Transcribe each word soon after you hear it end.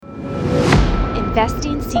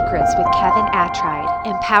Investing Secrets with Kevin Attride,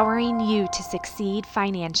 empowering you to succeed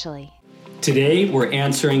financially. Today, we're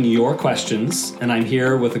answering your questions, and I'm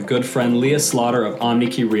here with a good friend, Leah Slaughter of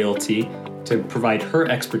OmniKey Realty, to provide her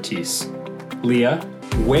expertise. Leah,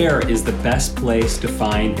 where is the best place to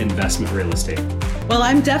find investment real estate? Well,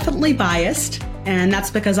 I'm definitely biased, and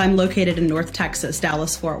that's because I'm located in North Texas,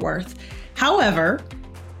 Dallas-Fort Worth. However,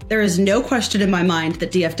 there is no question in my mind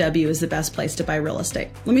that DFW is the best place to buy real estate.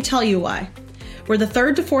 Let me tell you why. We're the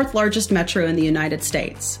third to fourth largest metro in the United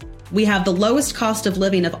States. We have the lowest cost of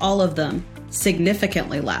living of all of them,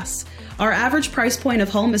 significantly less. Our average price point of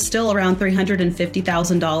home is still around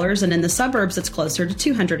 $350,000, and in the suburbs, it's closer to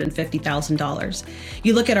 $250,000.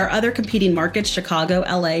 You look at our other competing markets, Chicago,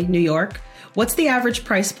 LA, New York, what's the average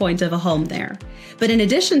price point of a home there? But in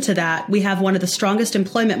addition to that, we have one of the strongest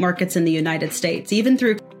employment markets in the United States. Even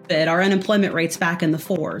through COVID, our unemployment rate's back in the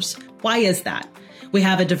 4s. Why is that? We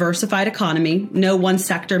have a diversified economy. No one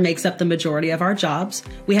sector makes up the majority of our jobs.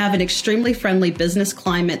 We have an extremely friendly business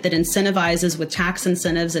climate that incentivizes with tax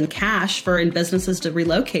incentives and cash for businesses to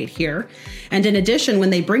relocate here. And in addition, when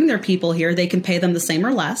they bring their people here, they can pay them the same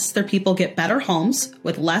or less. Their people get better homes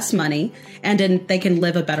with less money, and they can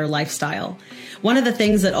live a better lifestyle. One of the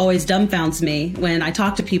things that always dumbfounds me when I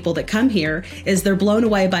talk to people that come here is they're blown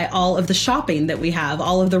away by all of the shopping that we have,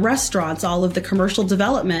 all of the restaurants, all of the commercial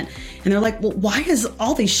development. And they're like, well, why is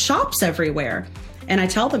all these shops everywhere? And I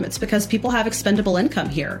tell them it's because people have expendable income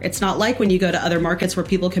here. It's not like when you go to other markets where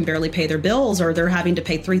people can barely pay their bills or they're having to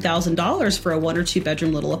pay $3,000 for a 1 or 2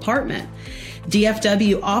 bedroom little apartment.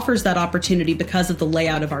 DFW offers that opportunity because of the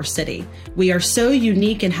layout of our city. We are so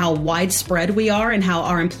unique in how widespread we are and how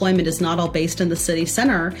our employment is not all based in the city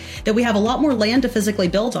center that we have a lot more land to physically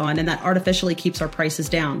build on, and that artificially keeps our prices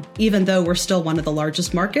down, even though we're still one of the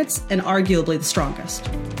largest markets and arguably the strongest.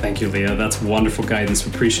 Thank you, Leah. That's wonderful guidance.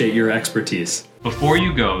 We appreciate your expertise. Before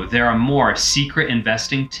you go, there are more secret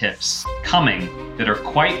investing tips coming that are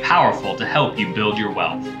quite powerful to help you build your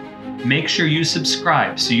wealth. Make sure you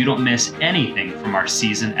subscribe so you don't miss anything from our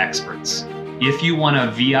seasoned experts. If you want a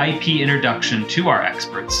VIP introduction to our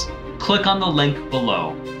experts, click on the link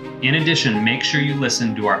below. In addition, make sure you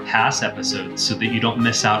listen to our past episodes so that you don't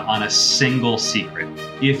miss out on a single secret.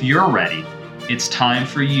 If you're ready, it's time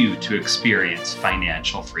for you to experience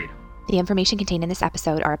financial freedom. The information contained in this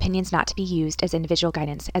episode are opinions not to be used as individual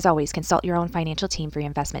guidance. As always, consult your own financial team for your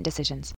investment decisions.